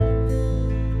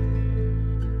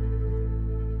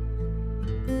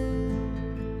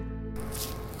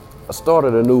I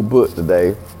started a new book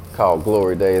today called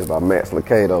Glory Days by Max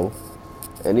Lucado,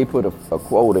 and he put a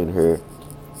quote in here,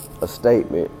 a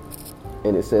statement,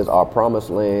 and it says, "Our promised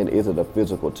land isn't a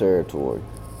physical territory.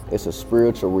 It's a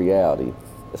spiritual reality.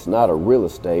 It's not a real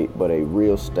estate, but a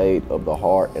real state of the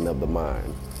heart and of the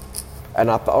mind."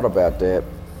 And I thought about that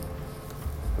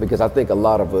because I think a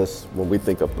lot of us, when we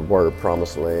think of the word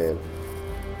promised land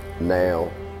now,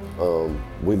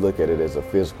 we look at it as a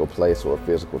physical place or a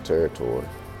physical territory.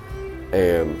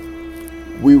 And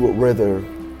we would rather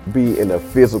be in a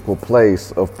physical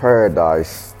place of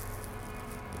paradise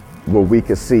where we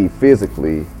can see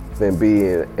physically than be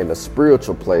in a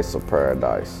spiritual place of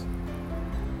paradise.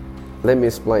 Let me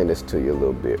explain this to you a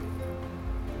little bit.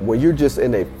 When you're just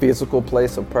in a physical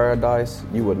place of paradise,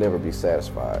 you will never be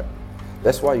satisfied.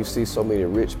 That's why you see so many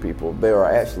rich people. They are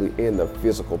actually in the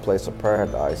physical place of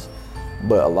paradise,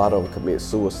 but a lot of them commit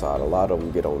suicide. A lot of them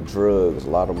get on drugs. A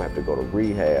lot of them have to go to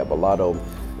rehab. A lot of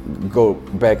them go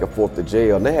back and forth to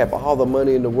jail. And they have all the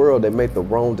money in the world. They make the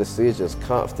wrong decisions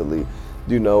constantly,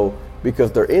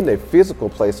 because they're in a physical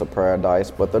place of paradise,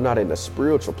 but they're not in a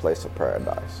spiritual place of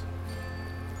paradise.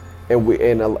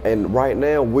 And right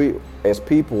now, we as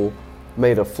people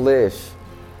made of flesh,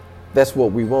 that's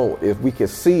what we want. If we can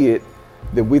see it,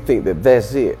 then we think that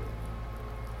that's it.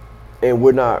 And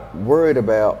we're not worried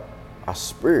about our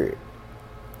spirit.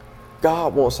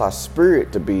 God wants our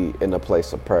spirit to be in a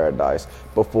place of paradise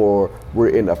before we're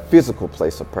in a physical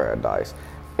place of paradise.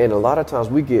 And a lot of times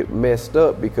we get messed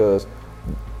up because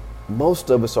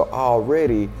most of us are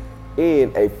already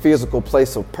in a physical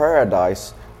place of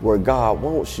paradise where God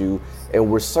wants you,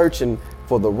 and we're searching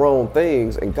for the wrong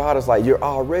things. And God is like, you're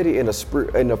already in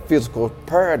a physical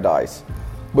paradise,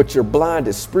 but you're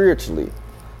blinded spiritually.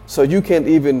 So you can't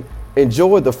even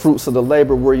enjoy the fruits of the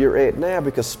labor where you're at now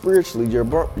because spiritually you're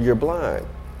blind.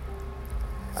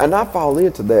 And I fall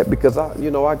into that because I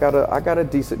got a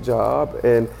decent job,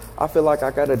 and I feel like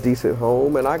I got a decent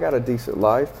home and I got a decent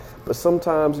life. But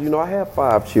sometimes, I have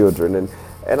 5 children,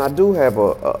 and I do have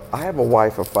I have a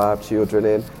wife of 5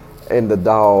 children and the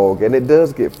dog, and it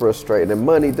does get frustrating, and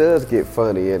money does get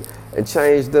funny, and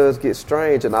change does get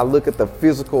strange. And I look at the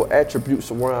physical attributes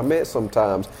of where I'm at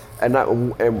sometimes, and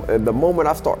the moment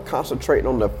I start concentrating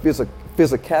on the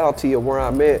physicality of where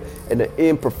I'm at and the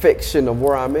imperfection of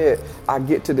where I'm at, I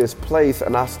get to this place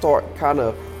and I start kind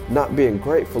of not being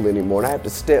grateful anymore. And I have to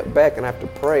step back and I have to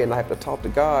pray and I have to talk to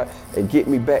God and get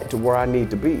me back to where I need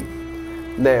to be.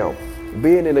 Now,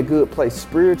 being in a good place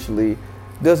spiritually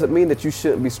doesn't mean that you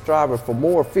shouldn't be striving for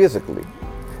more physically.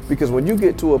 Because when you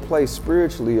get to a place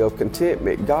spiritually of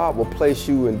contentment, God will place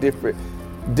you in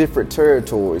different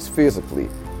territories physically.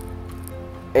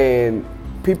 And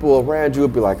people around you will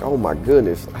be like, "Oh my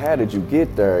goodness, how did you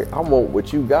get there? I want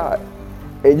what you got."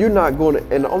 And you're not going to,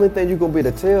 and the only thing you're going to be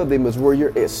able to tell them is where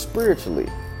you're at spiritually.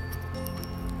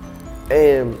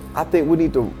 And I think we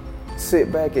need to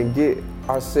sit back and get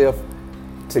ourselves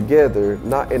together,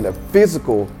 not in a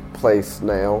physical place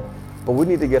now, but we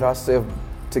need to get ourselves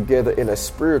together in a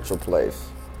spiritual place.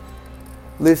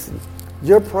 Listen,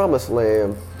 your promised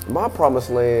land, my promised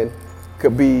land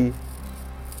could be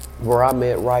where I'm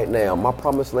at right now. My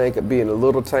promised land could be in a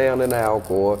little town in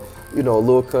Alcor, a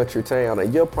little country town,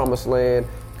 and your promised land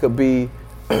could be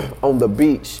on the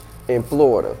beach in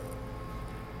Florida.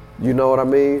 You know what I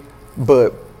mean?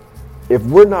 But if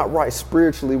we're not right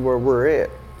spiritually where we're at,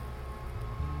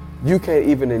 you can't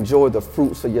even enjoy the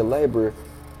fruits of your labor,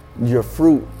 your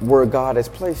fruit where God has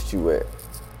placed you at.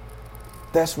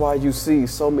 That's why you see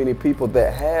so many people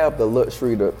that have the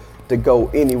luxury to go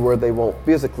anywhere they want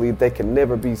physically. They can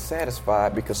never be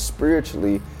satisfied because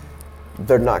spiritually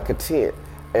they're not content.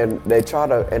 And they try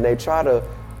to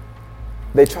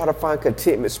find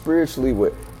contentment spiritually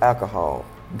with alcohol,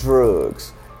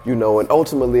 drugs, and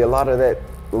ultimately a lot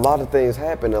of things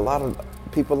happen. A lot of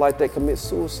people like that commit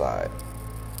suicide.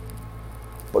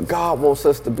 But God wants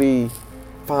us to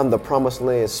find the promised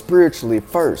land spiritually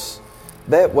first.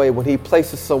 That way, when he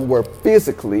places somewhere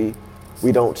physically,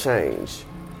 we don't change.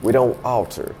 We don't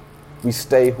alter. We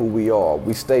stay who we are.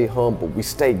 We stay humble. We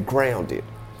stay grounded.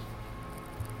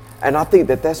 And I think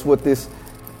that's what this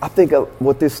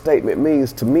statement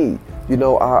means to me.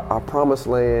 Our promised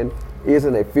land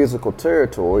isn't a physical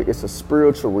territory. It's a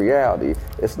spiritual reality.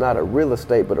 It's not a real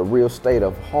estate, but a real state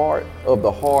of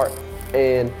the heart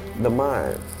and the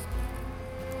mind.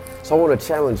 So I want to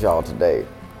challenge y'all today.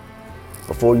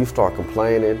 Before you start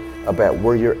complaining about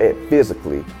where you're at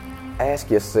physically, ask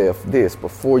yourself this: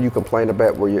 before you complain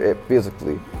about where you're at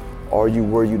physically, are you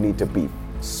where you need to be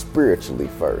spiritually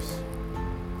first?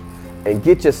 and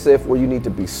get yourself where you need to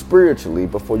be spiritually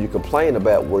before you complain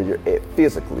about where you're at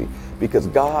physically. Because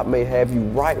God may have you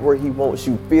right where he wants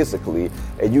you physically,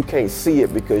 and you can't see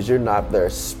it because you're not there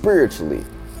spiritually.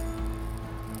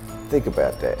 Think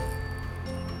about that.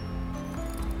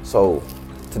 So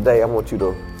today I want you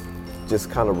to just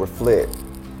kind of reflect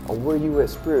on where you at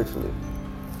spiritually.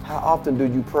 How often do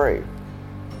you pray?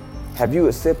 Have you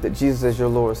accepted Jesus as your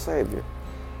Lord and Savior?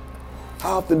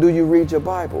 How often do you read your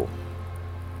Bible?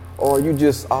 Or are you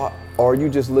just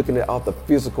looking at all the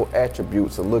physical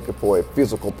attributes and looking for a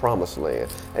physical promised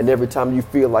land? And every time you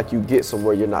feel like you get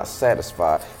somewhere, you're not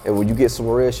satisfied. And when you get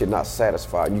somewhere else, you're not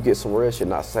satisfied. You get somewhere else, you're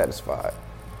not satisfied.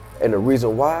 And the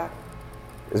reason why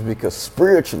is because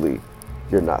spiritually,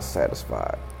 you're not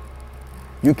satisfied.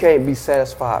 You can't be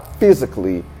satisfied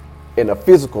physically in a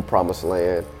physical promised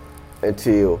land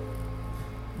until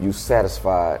you're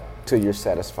satisfied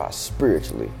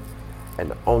spiritually. And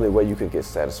the only way you can get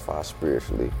satisfied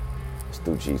spiritually is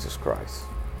through Jesus Christ.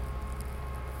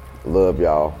 Love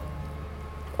y'all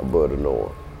above the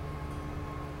norm.